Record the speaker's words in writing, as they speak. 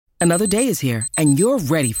Another day is here, and you're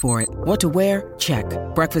ready for it. What to wear? Check.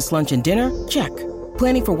 Breakfast, lunch, and dinner? Check.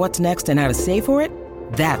 Planning for what's next and how to save for it?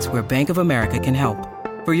 That's where Bank of America can help.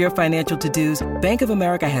 For your financial to-dos, Bank of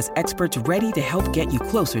America has experts ready to help get you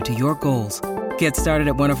closer to your goals. Get started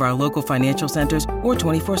at one of our local financial centers or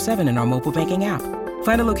 24/7 in our mobile banking app.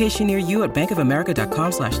 Find a location near you at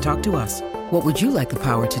bankofamerica.com/talktous. What would you like the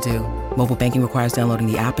power to do? Mobile banking requires downloading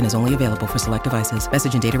the app and is only available for select devices.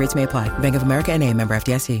 Message and data rates may apply. Bank of America N.A., member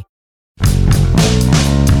FDIC.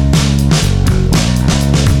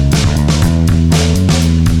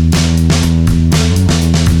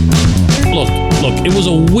 Look, it was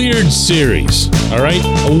a weird series, all right?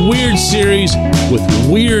 A weird series with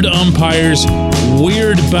weird umpires,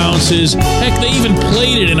 weird bounces. Heck, they even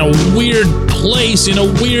played it in a weird place, in a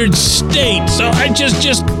weird state. So I just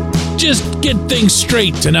get things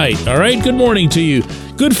straight tonight, all right? Good morning to you.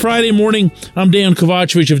 Good Friday morning. I'm Dan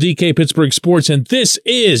Kovacevic of DK Pittsburgh Sports, and this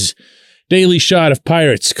is Daily Shot of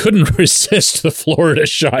Pirates. Couldn't resist the Florida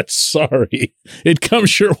shot. Sorry. It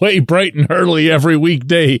comes your way bright and early every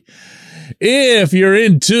weekday. If you're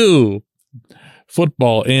into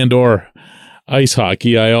football and or ice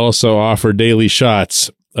hockey, I also offer daily shots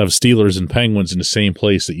of Steelers and Penguins in the same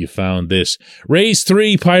place that you found this. Rays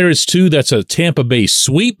 3, Pirates 2. That's a Tampa Bay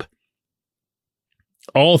sweep.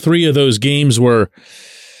 All three of those games were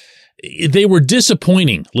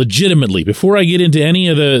disappointing, legitimately. Before I get into any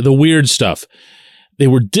of the weird stuff, they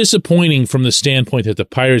were disappointing from the standpoint that the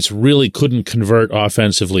Pirates really couldn't convert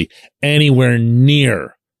offensively anywhere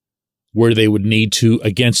near where they would need to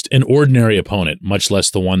against an ordinary opponent, much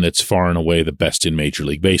less the one that's far and away the best in Major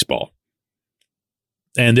League Baseball.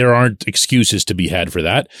 And there aren't excuses to be had for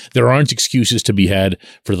that. There aren't excuses to be had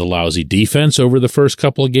for the lousy defense over the first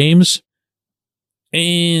couple of games.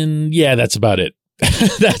 And yeah, that's about it.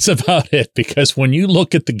 That's about it, because when you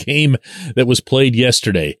look at the game that was played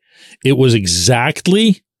yesterday, it was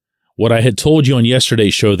exactly what I had told you on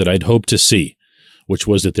yesterday's show that I'd hoped to see, which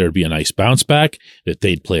was that there'd be a nice bounce back, that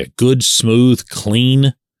they'd play a good, smooth,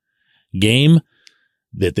 clean game,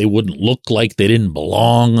 that they wouldn't look like they didn't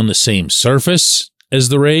belong on the same surface as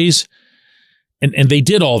the Rays. And they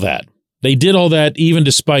did all that. They did all that even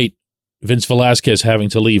despite Vince Velasquez having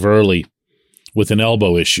to leave early with an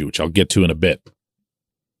elbow issue, which I'll get to in a bit.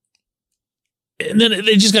 And then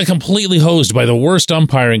they just got completely hosed by the worst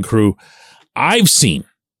umpiring crew I've seen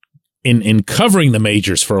in covering the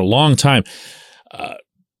majors for a long time.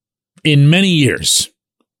 In many years,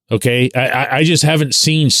 okay? I just haven't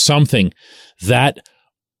seen something that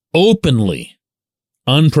openly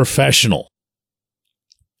unprofessional,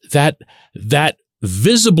 that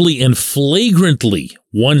visibly and flagrantly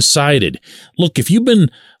one-sided. Look, if you've been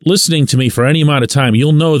listening to me for any amount of time,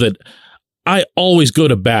 you'll know that I always go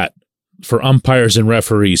to bat for umpires and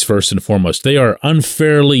referees first and foremost. They are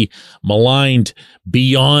unfairly maligned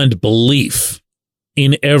beyond belief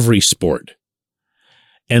in every sport.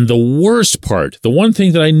 And the worst part, the one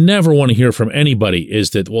thing that I never want to hear from anybody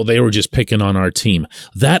is that, well, they were just picking on our team.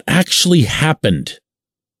 That actually happened.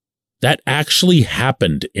 That actually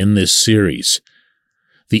happened in this series.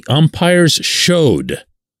 The umpires showed,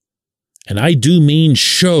 and I do mean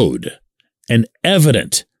showed, an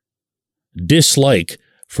evident dislike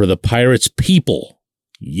for the Pirates people,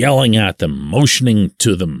 yelling at them, motioning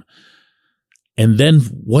to them. And then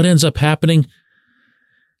what ends up happening?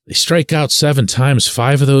 They strike out 7 times.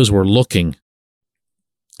 5 of those were looking,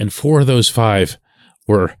 and 4 of those 5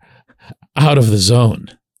 were out of the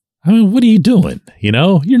zone. I mean, what are you doing? You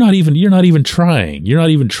know, you're not even trying. You're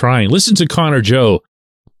not even trying. Listen to Connor Joe,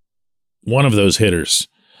 one of those hitters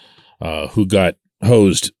who got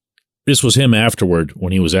hosed. This was him afterward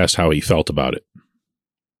when he was asked how he felt about it.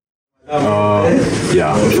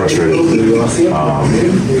 Yeah, I'm frustrated.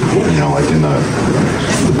 Like in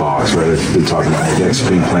the box, right? I've been talking about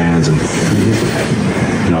executing plans, and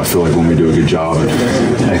I feel like when we do a good job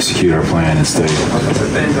and execute our plan and stay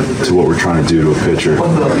to what we're trying to do to a pitcher,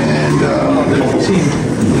 and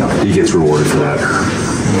he gets rewarded for that.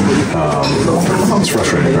 It's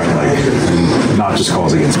frustrating, right? Like, and not just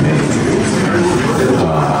calls against me,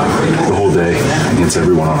 the whole day against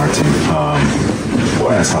everyone on our team.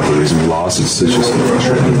 That's not the reason we lost. It's just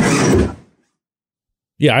frustrating.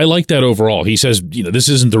 Yeah, I like that overall. He says, this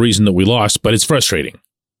isn't the reason that we lost, but it's frustrating.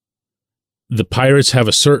 The Pirates have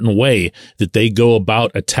a certain way that they go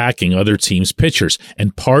about attacking other teams' pitchers,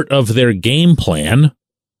 and part of their game plan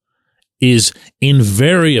is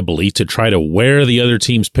invariably to try to wear the other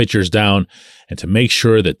team's pitchers down and to make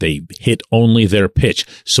sure that they hit only their pitch.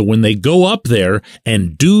 So when they go up there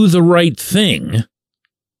and do the right thing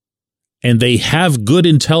and they have good,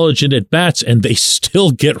 intelligent at-bats, and they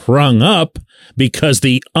still get rung up because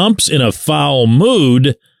the ump's in a foul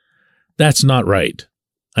mood, that's not right.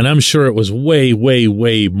 And I'm sure it was way, way,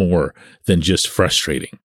 way more than just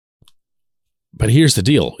frustrating. But here's the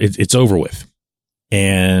deal. It's over with.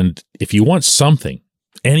 And if you want something,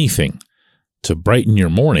 anything, to brighten your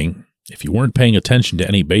morning, if you weren't paying attention to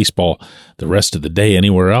any baseball the rest of the day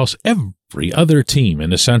anywhere else, every other team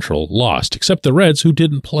in the Central lost, except the Reds, who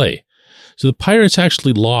didn't play. So the Pirates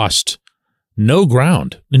actually lost no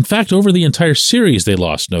ground. In fact, over the entire series, they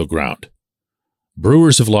lost no ground.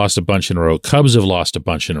 Brewers have lost a bunch in a row. Cubs have lost a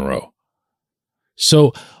bunch in a row.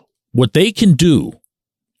 So what they can do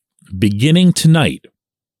beginning tonight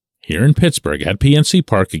here in Pittsburgh at PNC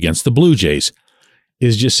Park against the Blue Jays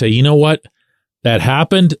is just say, you know what? That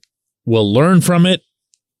happened. We'll learn from it.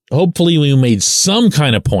 Hopefully we made some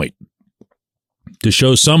kind of point to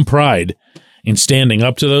show some pride in standing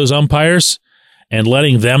up to those umpires and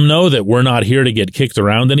letting them know that we're not here to get kicked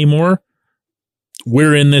around anymore.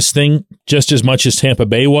 We're in this thing just as much as Tampa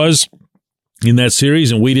Bay was in that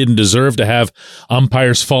series, and we didn't deserve to have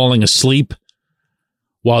umpires falling asleep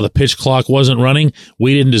while the pitch clock wasn't running.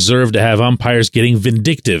 We didn't deserve to have umpires getting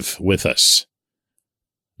vindictive with us.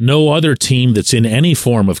 No other team that's in any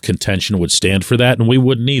form of contention would stand for that, and we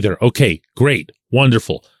wouldn't either. Okay, great,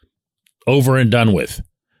 wonderful, over and done with.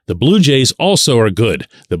 The Blue Jays also are good.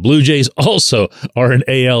 The Blue Jays also are an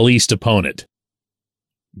AL East opponent.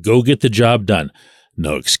 Go get the job done.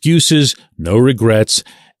 No excuses, no regrets.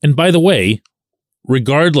 And by the way,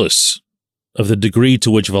 regardless of the degree to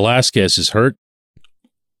which Velasquez is hurt,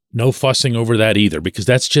 no fussing over that either, because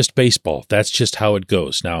that's just baseball. That's just how it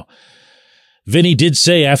goes. Now, Vinny did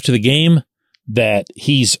say after the game that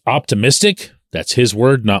he's optimistic. That's his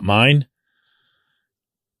word, not mine.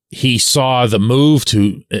 He saw the move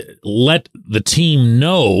to let the team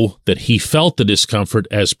know that he felt the discomfort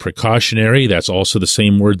as precautionary. That's also the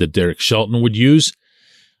same word that Derek Shelton would use.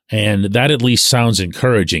 And that at least sounds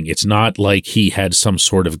encouraging. It's not like he had some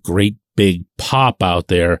sort of great big pop out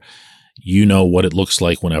there. You know what it looks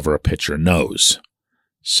like whenever a pitcher knows.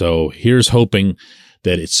 So here's hoping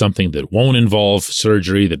that it's something that won't involve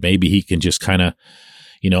surgery, that maybe he can just kind of,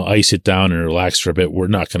 ice it down and relax for a bit. We're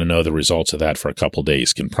not going to know the results of that for a couple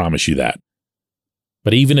days, can promise you that.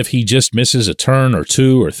 But even if he just misses a turn or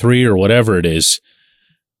two or three or whatever it is,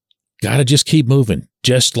 got to just keep moving,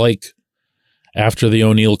 just like after the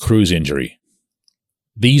O'Neal Cruz injury.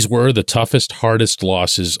 These were the toughest, hardest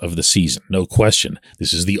losses of the season, no question.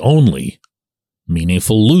 This is the only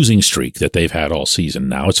meaningful losing streak that they've had all season.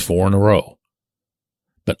 Now it's 4 in a row.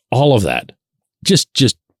 But all of that, just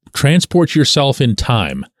transport yourself in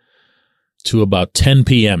time to about 10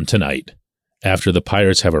 p.m. tonight after the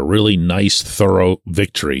Pirates have a really nice, thorough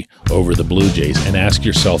victory over the Blue Jays, and ask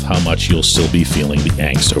yourself how much you'll still be feeling the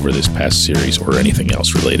angst over this past series or anything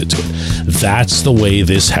else related to it. That's the way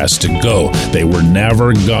this has to go. They were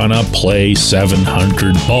never gonna play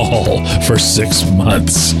 700 ball for 6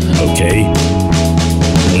 months, okay?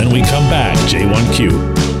 When we come back,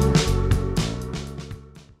 J1Q.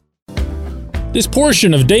 This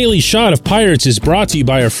portion of Daily Shot of Pirates is brought to you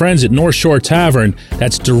by our friends at North Shore Tavern,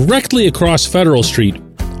 that's directly across Federal Street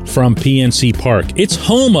from PNC Park. It's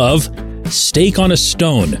home of Steak on a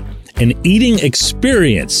Stone, an eating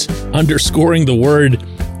experience, underscoring the word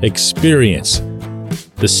experience.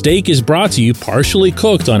 The steak is brought to you partially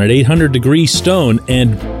cooked on an 800-degree stone,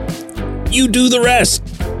 and you do the rest.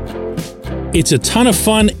 It's a ton of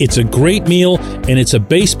fun, it's a great meal, and it's a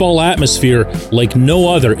baseball atmosphere like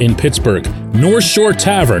no other in Pittsburgh. North Shore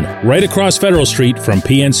Tavern, right across Federal Street from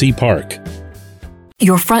PNC Park.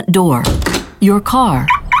 Your front door, your car,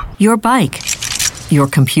 your bike, your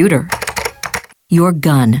computer, your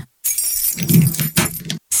gun.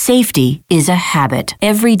 Safety is a habit.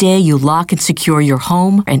 Every day you lock and secure your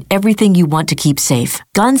home and everything you want to keep safe.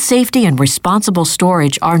 Gun safety and responsible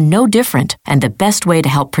storage are no different, and the best way to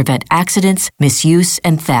help prevent accidents, misuse,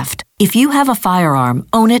 and theft. If you have a firearm,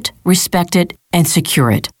 own it, respect it, and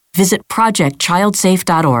secure it. Visit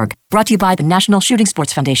ProjectChildSafe.org. Brought to you by the National Shooting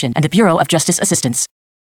Sports Foundation and the Bureau of Justice Assistance.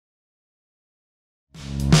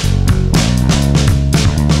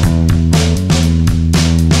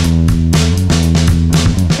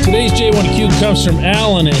 Today's J1Q comes from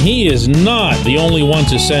Alan, and he is not the only one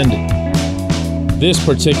to send this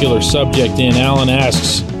particular subject in. Alan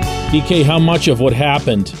asks, BK, how much of what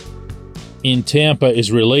happened in Tampa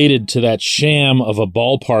is related to that sham of a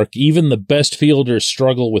ballpark? Even the best fielders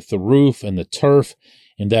struggle with the roof and the turf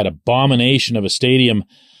and that abomination of a stadium.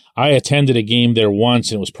 I attended a game there once,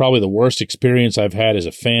 and it was probably the worst experience I've had as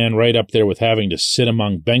a fan, right up there with having to sit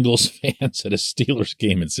among Bengals fans at a Steelers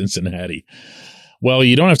game in Cincinnati. Well,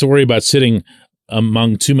 you don't have to worry about sitting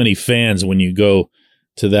among too many fans when you go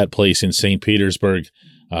to that place in St. Petersburg.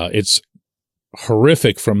 It's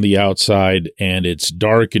horrific from the outside, and it's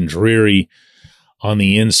dark and dreary on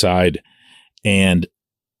the inside. And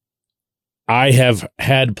I have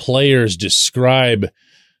had players describe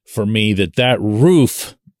for me that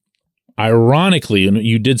roof, ironically, and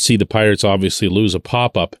you did see the Pirates obviously lose a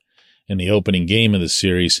pop-up in the opening game of the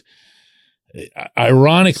series,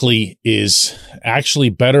 ironically is actually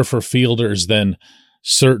better for fielders than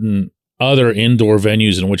certain other indoor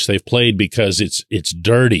venues in which they've played because it's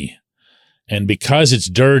dirty. And because it's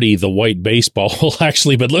dirty, the white baseball will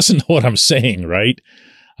actually, but listen to what I'm saying, right?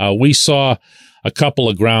 We saw a couple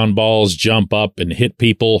of ground balls jump up and hit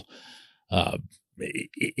people.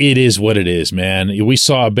 It is what it is, man. We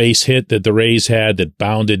saw a base hit that the Rays had that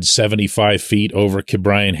bounded 75 feet over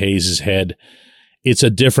Brian Hayes' head. It's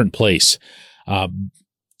a different place.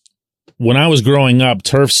 When I was growing up,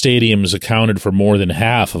 turf stadiums accounted for more than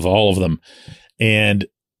half of all of them. And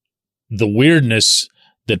the weirdness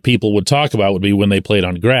that people would talk about would be when they played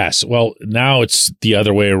on grass. Well, now it's the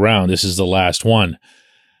other way around. This is the last one.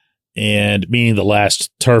 And meaning the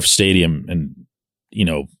last turf stadium. And, you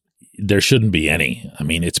know, there shouldn't be any. I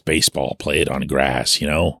mean, it's baseball. Play it on grass, you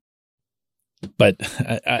know. But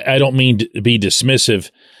I don't mean to be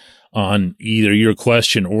dismissive on either your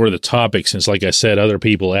question or the topic, since, like I said, other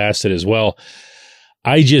people asked it as well.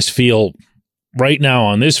 I just feel right now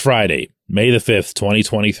on this Friday, May the 5th,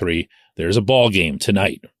 2023, there's a ball game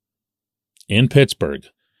tonight in Pittsburgh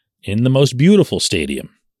in the most beautiful stadium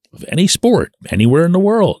of any sport anywhere in the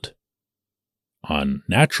world on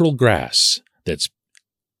natural grass that's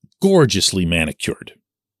gorgeously manicured.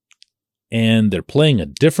 And they're playing a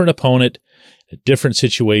different opponent, a different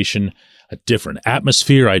situation, a different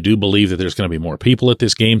atmosphere. I do believe that there's going to be more people at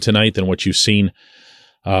this game tonight than what you've seen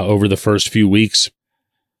over the first few weeks.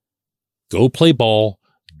 Go play ball.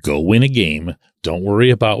 Go win a game. Don't worry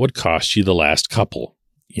about what cost you the last couple.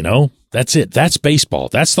 You know, that's it. That's baseball.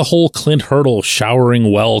 That's the whole Clint Hurdle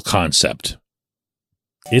showering well concept.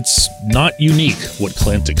 It's not unique what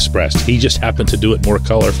Clint expressed. He just happened to do it more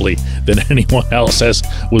colorfully than anyone else, as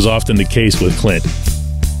was often the case with Clint.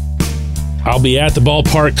 I'll be at the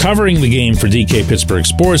ballpark covering the game for DK Pittsburgh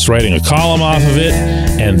Sports, writing a column off of it,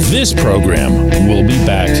 and this program will be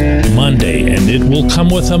back Monday, and it will come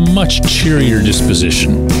with a much cheerier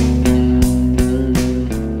disposition.